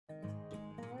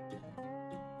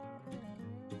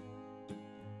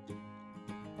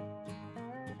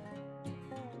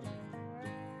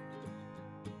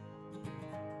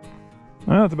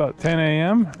Well, it's about 10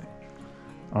 a.m.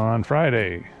 on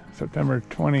Friday, September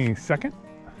 22nd.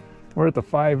 We're at the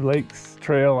 5 Lakes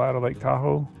Trail out of Lake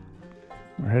Tahoe.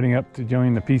 We're heading up to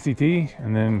join the PCT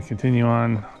and then continue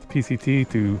on the PCT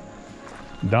to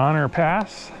Donner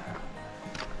Pass.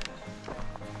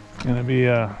 It's going to be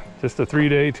just a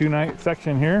 3-day, 2-night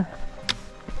section here.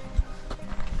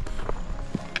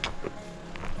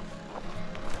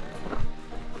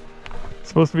 It's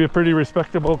supposed to be a pretty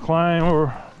respectable climb, over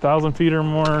 1,000 feet or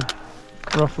more,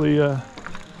 roughly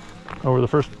over the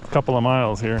first couple of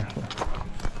miles here.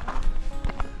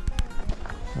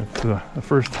 That's the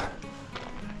first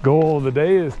goal of the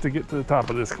day, is to get to the top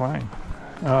of this climb.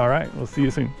 All right, we'll see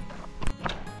you soon.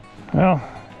 Well,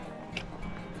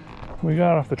 we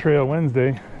got off the trail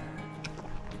Wednesday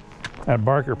at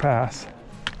Barker Pass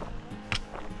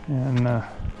and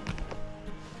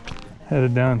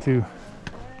headed down to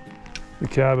the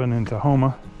cabin in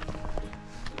Tahoe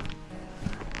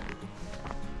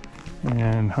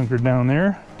and hunkered down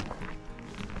there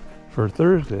for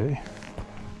Thursday.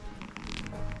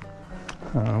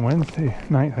 Wednesday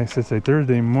night, I should say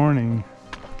Thursday morning,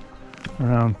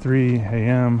 around 3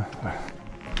 a.m.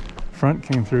 front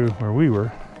came through where we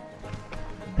were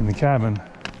in the cabin.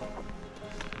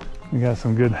 We got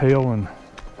some good hail and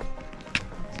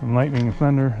some lightning and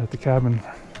thunder at the cabin.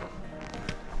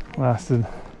 Lasted,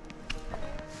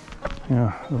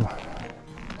 a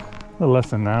little less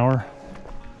than an hour,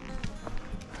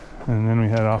 and then we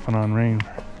had off and on rain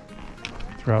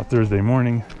throughout Thursday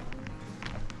morning.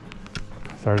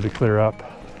 Started to clear up,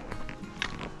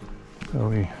 so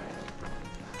we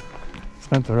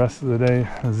spent the rest of the day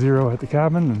at 0 at the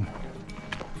cabin, and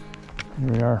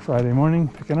here we are Friday morning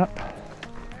picking up.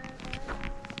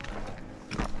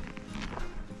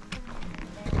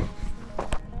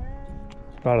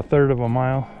 About 1/3 of a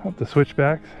mile up the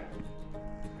switchbacks,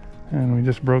 and we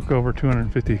just broke over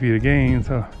 250 feet of gain,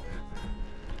 so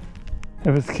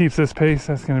if it keeps this pace,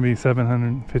 that's going to be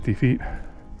 750 feet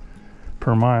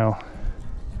per mile.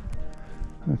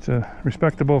 It's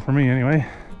respectable for me anyway,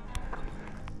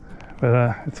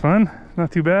 but it's fun,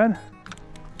 not too bad.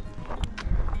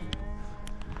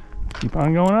 Keep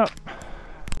on going up.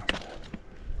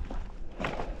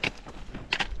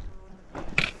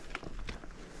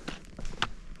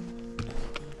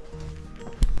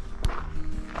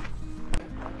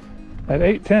 At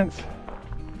 8/10,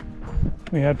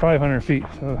 we had 500 feet,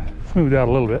 so it's moved out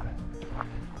a little bit.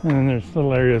 And then there's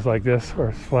little areas like this where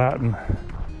it's flat and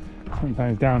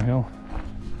sometimes downhill.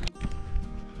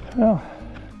 Well,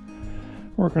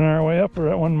 working our way up. We're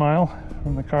at 1 mile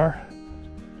from the car.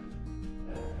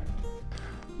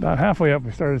 About halfway up,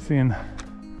 we started seeing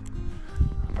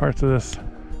parts of this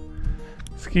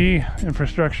ski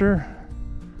infrastructure,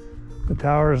 the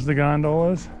towers, the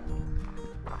gondolas.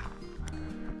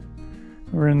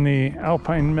 We're in the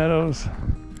Alpine Meadows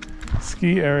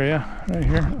ski area right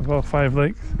here above 5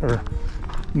 Lakes, or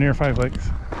near 5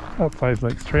 Lakes, up 5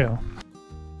 Lakes Trail.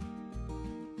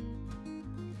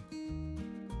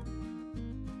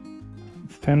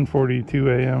 It's 10:42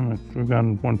 a.m. We've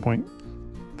gone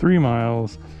 1.3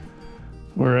 miles.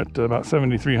 We're at about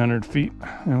 7,300 feet,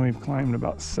 and we've climbed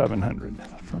about 700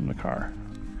 from the car.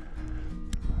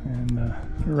 And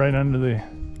right under the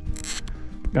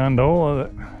gondola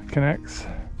that connects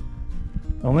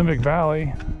Olympic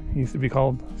Valley, used to be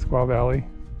called Squaw Valley,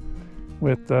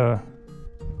 with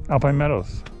Alpine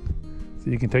Meadows. So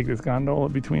you can take this gondola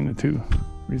between the two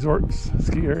resorts,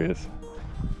 ski areas.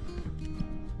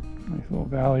 Nice little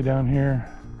valley down here.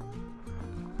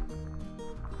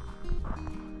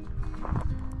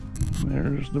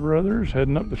 There's the brothers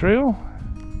heading up the trail.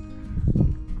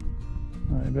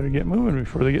 I better get moving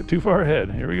before they get too far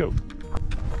ahead. Here we go.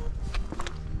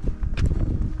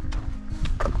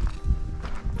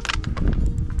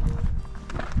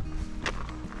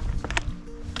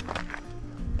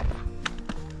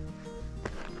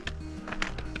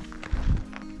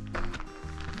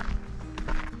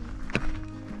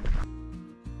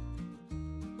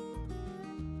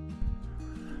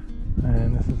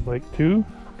 And this is Lake 2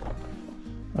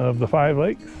 of the 5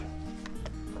 lakes.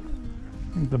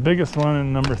 The biggest one,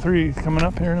 in number 3, is coming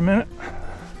up here in a minute.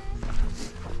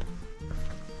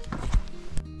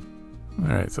 All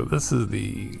right, so this is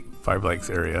the 5 Lakes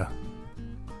area,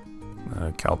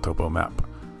 CalTopo map.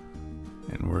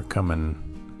 And we're coming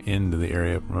into the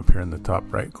area from up here in the top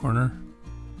right corner.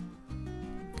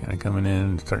 Kind of coming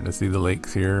in, starting to see the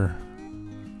lakes here.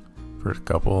 First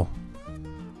couple.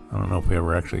 I don't know if we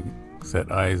ever actually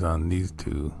set eyes on these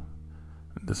two.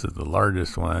 This is the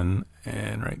largest one,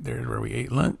 and right there is where we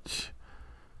ate lunch.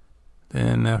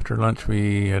 Then after lunch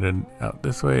we headed out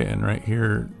this way, and right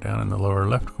here down in the lower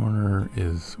left corner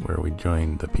is where we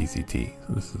joined the PCT.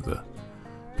 So this is the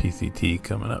PCT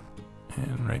coming up,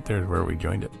 and right there is where we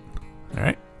joined it.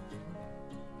 Alright.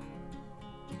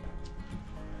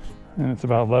 And it's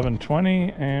about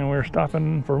 11:20 and we're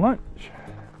stopping for lunch.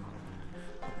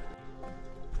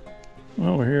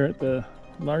 Well, we're here at the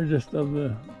largest of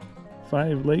the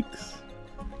 5 lakes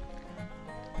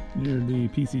near the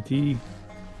PCT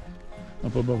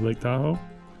up above Lake Tahoe,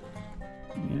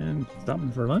 and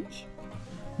stopping for lunch.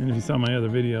 And if you saw my other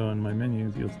video on my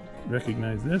menus, you'll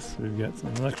recognize this. We've got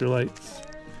some electrolytes,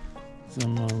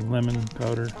 some lemon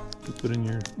powder to put in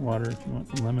your water if you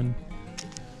want some lemon.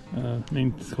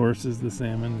 Main course is the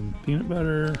salmon and peanut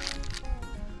butter,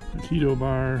 a keto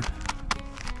bar,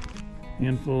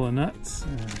 handful of nuts,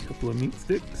 and a couple of meat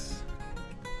sticks,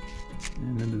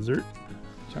 and a dessert,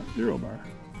 chopped zero bar.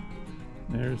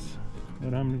 There's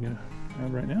what I'm gonna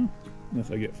have right now,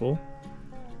 unless I get full.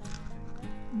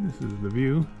 This is the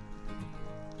view.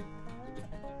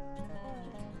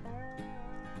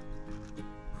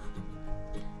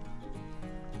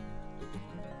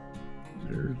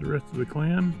 There's the rest of the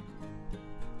clan.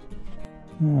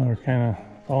 We're kind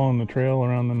of following the trail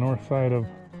around the north side of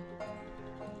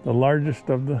the largest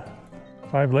of the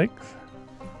 5 lakes.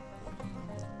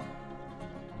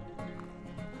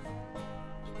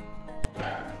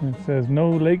 It says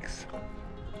no lakes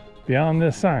beyond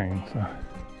this sign. So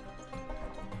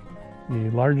the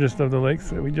largest of the lakes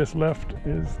that we just left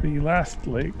is the last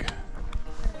lake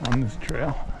on this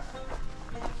trail.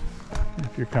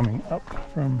 If you're coming up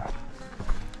from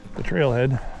the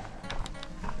trailhead,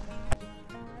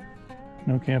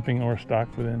 no camping or stock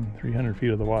within 300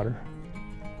 feet of the water.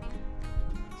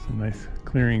 Some nice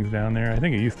clearings down there. I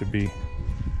think it used to be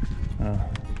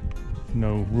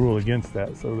no rule against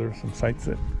that, so there's some sites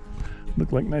that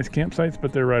look like nice campsites,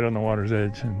 but they're right on the water's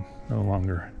edge and no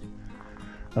longer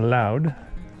allowed.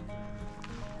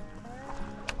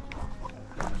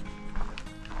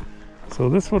 So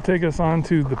this will take us on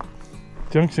to the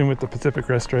junction with the Pacific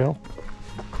Crest Trail,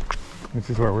 which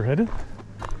is where we're headed.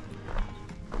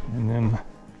 And then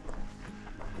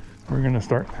we're going to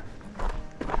start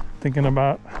thinking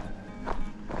about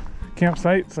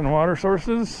campsites and water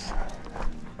sources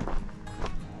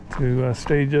to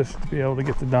stage us to be able to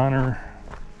get to Donner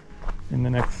in the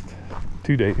next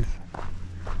 2 days.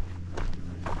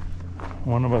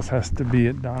 One of us has to be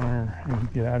at Donner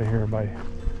and get out of here by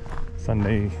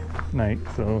Sunday night,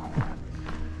 so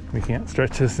we can't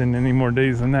stretch this in any more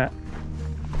days than that.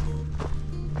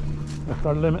 That's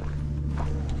our limit.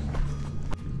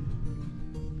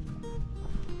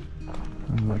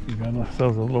 Looks like we got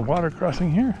ourselves a little water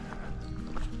crossing here.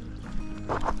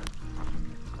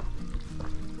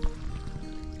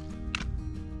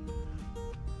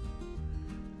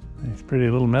 Nice pretty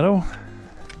little meadow.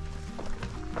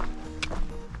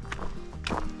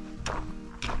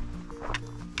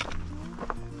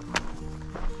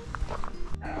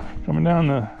 Coming down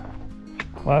the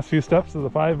last few steps of the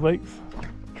 5 Lakes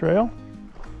Trail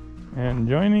and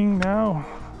joining now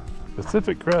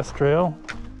Pacific Crest Trail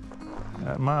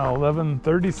at mile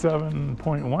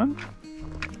 1137.1.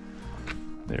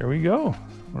 There we go.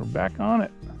 We're back on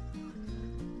it.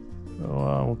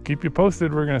 So we'll keep you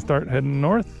posted. We're going to start heading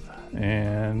north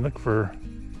and look for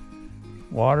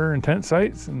water and tent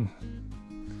sites, and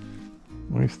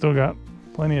we've still got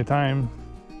plenty of time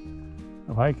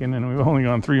of hiking, and we've only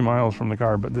gone 3 miles from the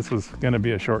car, but this was going to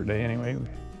be a short day anyway. We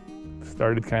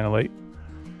started kind of late,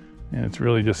 and it's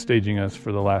really just staging us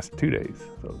for the last 2 days.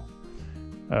 So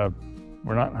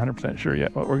we're not 100% sure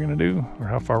yet what we're going to do or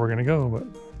how far we're going to go, but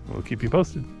we'll keep you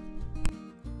posted.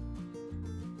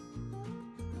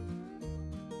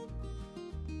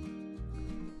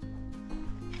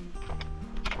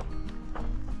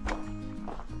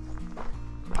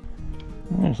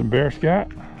 There's some bear scat.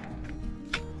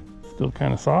 Still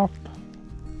kind of soft.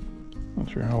 Not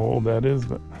sure how old that is,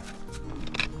 but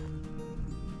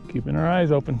keeping our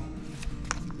eyes open.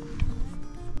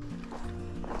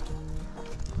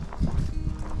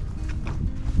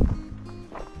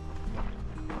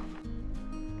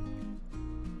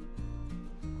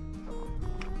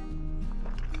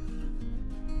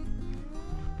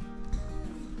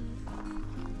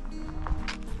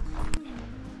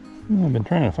 I've been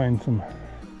trying to find some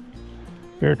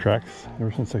bear tracks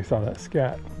ever since I saw that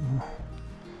scat.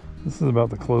 This is about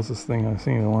the closest thing I've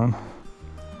seen to one.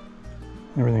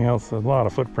 Everything else, a lot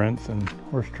of footprints and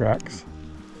horse tracks,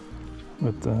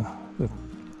 but that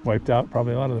wiped out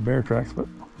probably a lot of the bear tracks, but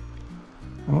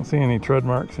I don't see any tread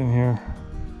marks in here,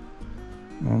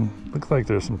 and looks like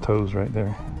there's some toes right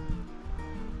there.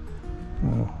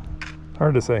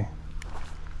 Hard to say.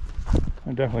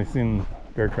 I've definitely seen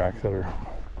bear tracks that are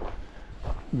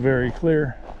very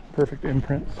clear, perfect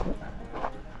imprints,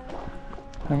 but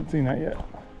haven't seen that yet.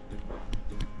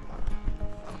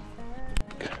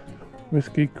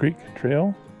 Whiskey Creek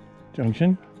Trail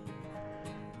Junction,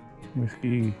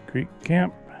 Whiskey Creek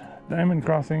Camp, Diamond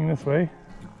Crossing this way.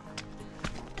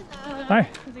 Hi.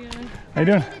 How's it going? How you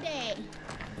doing? Today.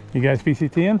 You guys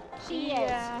PCTing? She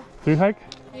Yeah. Through hike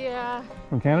Yeah.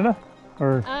 from Canada?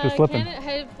 Or just slipping? Canada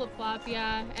had flip-flop,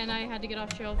 yeah, and I had to get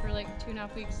off trail for like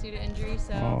 2.5 weeks due to injury,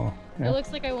 so Oh, yeah. it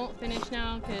looks like I won't finish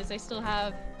now because I still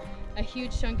have a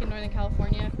huge chunk in Northern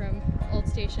California from Old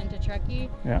Station to Truckee,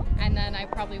 Yeah. and then I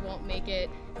probably won't make it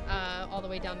all the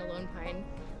way down to Lone Pine,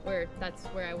 where that's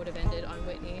where I would have ended on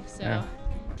Whitney. So, Yeah.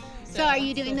 So are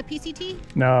you doing the PCT?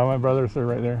 No, my brothers are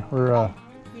right there.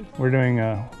 We're doing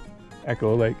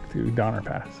Echo Lake to Donner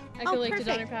Pass. Echo Oh, Lake to perfect.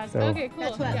 Donner Pass. So- Okay, cool.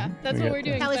 That's what- yeah, that's we what get we're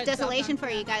doing. How was but desolation south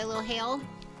for you? Got a little hail?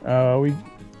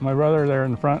 My brother there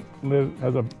in the front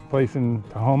has a place in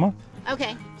Tahoe.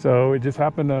 Okay. So it just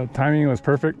happened, the timing was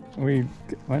perfect. We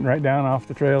went right down off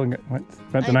the trail and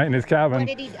spent the night in his Where cabin.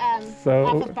 did he, So-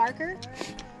 off of Barker?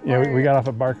 Yeah, we got off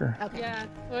at Barker. Okay. Yeah,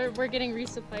 we're getting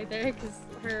resupplied there because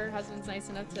her husband's nice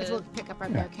enough Because to, we'll pick up our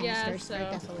bear Yeah, canisters so- for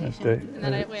That's desolation. the- and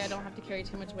then that way I don't have to carry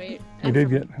too much weight. we did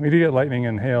get lightning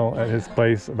and hail at his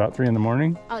place about 3 in the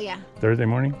morning, Oh yeah, Thursday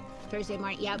morning. Thursday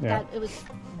morning. Yeah, Yeah. it was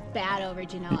bad over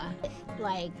Genoa.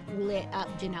 Like lit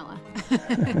up Genoa.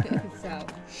 So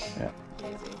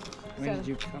When did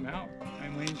you come out?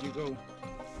 And when did you go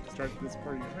start this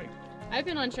part of your hike? I've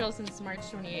been on trail since March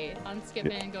 28th. I'm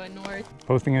skipping, going north.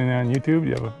 Posting it on YouTube. Do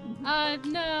you have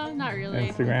No, not really.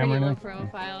 Instagram Pretty or low anything?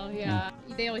 profile, yeah.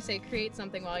 They always say create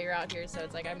something while you're out here, so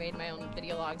it's like I made my own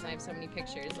video logs and I have so many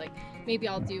pictures. Like maybe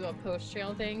I'll do a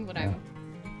post-trail thing when I'm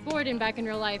bored and back in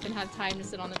real life and have time to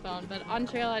sit on the phone. But on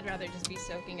trail, I'd rather just be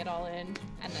soaking it all in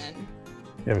and then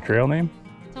you have a trail name?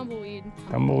 tumbleweed.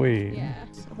 Tumbleweed. Yeah.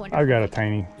 wonderful. I've got a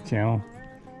tiny channel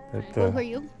that, Who are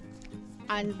you?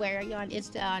 On where are you on?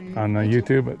 Insta on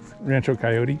YouTube. It's Rancho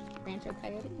Coyote, Rancho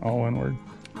Coyote. all one word.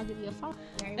 I'll give you a follow.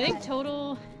 I think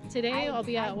total today I'll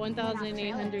be at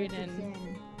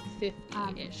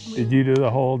 1,850-ish. Did you do the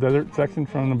whole desert section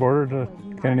from the border to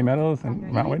Kennedy Meadows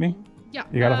and Mount Whitney? Yeah,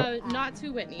 You got not to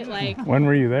Whitney. Like When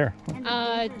were you there?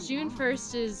 June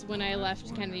 1st is when I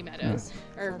left Kennedy Meadows,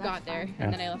 or got there,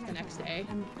 and then I left the next day.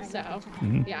 So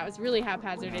yeah, it was really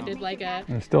haphazard. I did like a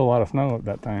There's still a lot of snow at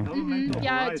that time.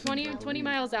 yeah 20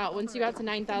 miles out. Once you got to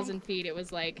 9,000 feet, it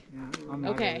was like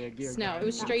okay, snow. It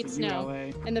was straight snow.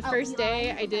 And the first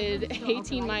day I did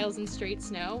 18 miles in straight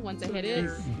snow once I hit it,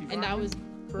 and that was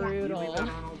brutal.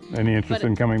 Any interest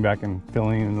in coming back and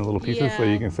filling in the little pieces so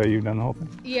Yeah. you can say you've done the whole thing?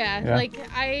 Yeah, Yeah. like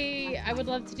I would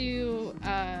love to do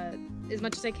as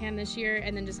much as I can this year,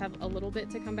 and then just have a little bit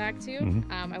to come back to.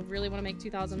 I really want to make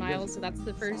 2,000 miles, so that's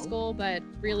the first goal. But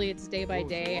really, it's day by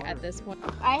day at this point.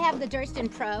 I have the Durston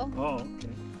Pro, Oh, okay.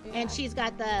 and she's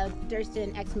got the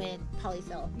Durston X-Mid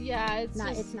Polycell. Yeah, it's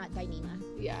It's not Dyneema.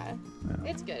 yeah,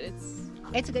 it's good.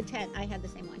 It's a good tent. I had the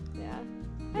same one. Yeah,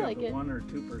 You I like have a it. 1 or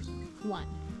 2 person. One.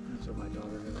 That's what my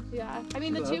daughter has. Yeah, I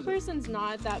mean the So that was- 2-person's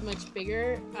not that much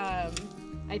bigger. I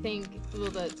think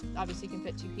obviously you can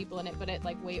fit 2 people in it, but it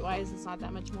like weight wise it's not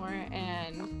that much more,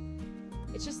 and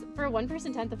it's just for a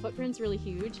 1-person tent the footprint's really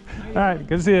huge. All right,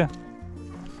 good to see you.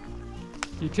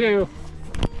 You too.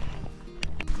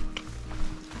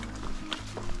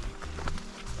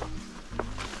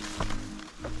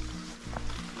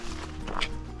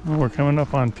 Well, we're coming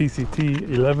up on PCT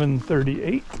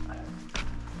 1138,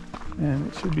 and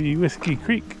it should be Whiskey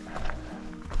Creek.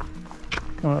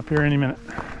 Coming up here any minute.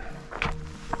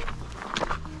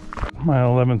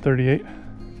 Mile 1138.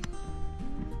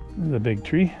 There's a big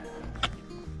tree.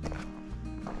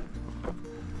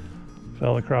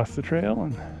 Fell across the trail,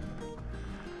 and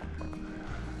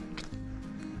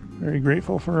very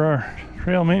grateful for our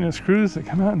trail maintenance crews that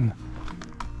come out and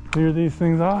clear these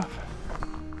things off.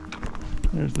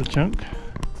 There's the chunk.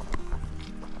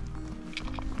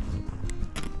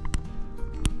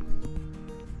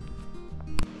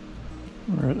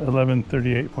 We're at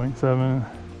 1138.7.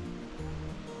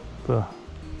 It's a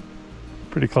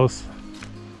pretty close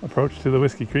approach to the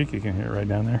Whiskey Creek. You can hear it right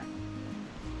down there.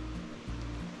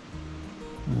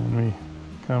 And we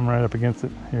come right up against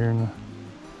it here in a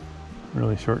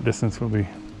really short distance. We'll be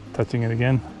touching it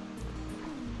again.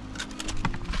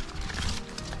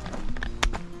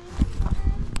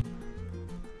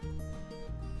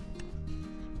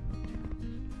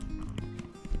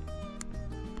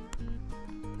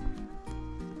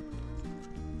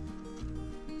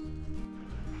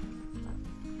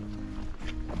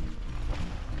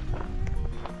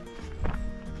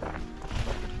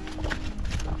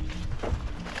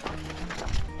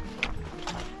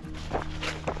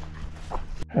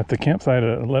 the campsite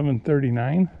at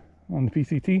 11:39 on the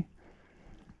PCT,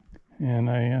 and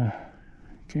I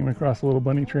came across a little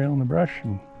bunny trail in the brush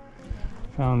and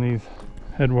found these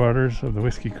headwaters of the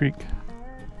Whiskey Creek.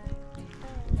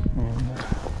 And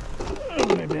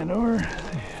when I bend over,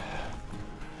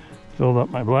 filled up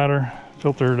my bladder,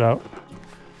 filtered out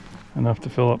enough to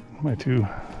fill up my 2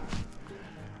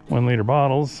 1-liter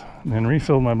bottles, and then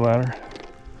refilled my bladder.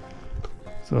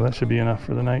 So that should be enough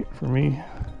for the night for me.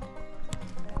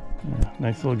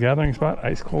 Nice little gathering spot,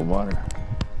 ice cold water.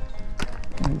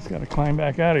 I just got to climb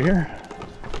back out of here.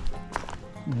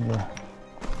 There's a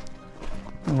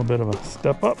little bit of a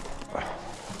step up.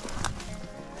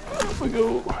 Up we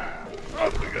go.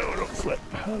 Up we go. Don't slip.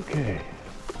 Okay.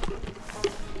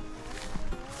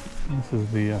 This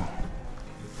is the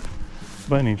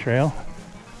bunny trail.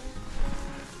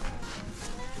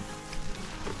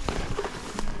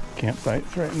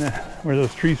 Campsite's right in there where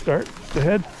those trees start just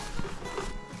ahead.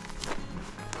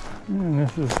 And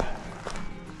this is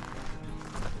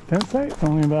tent site. It's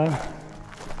only about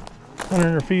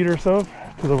 100 feet or so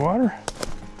to the water.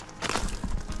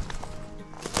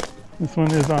 This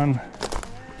one is on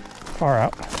far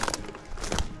out.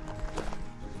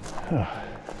 Oh,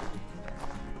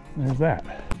 there's that.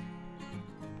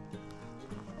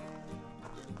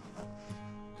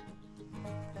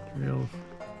 Trails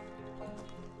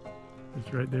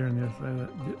just right there on the other side of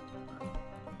that dip.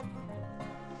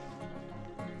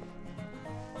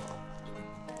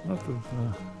 Lots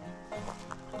of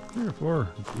 3 or 4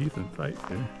 decent sites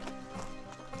there.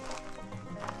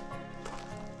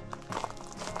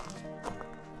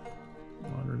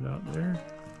 Water's out there.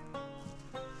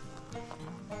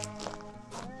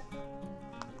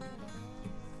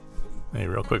 Hey,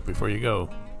 real quick before you go,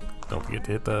 don't forget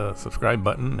to hit the subscribe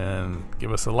button and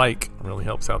give us a like. It really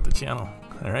helps out the channel.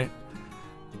 Alright?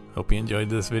 Hope you enjoyed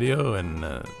this video, and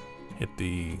hit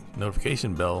the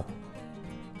notification bell,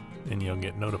 and you'll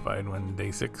get notified when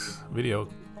day 6 video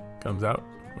comes out,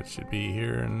 which should be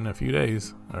here in a few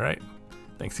days. Alright?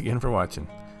 Thanks again for watching.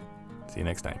 See you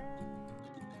next time.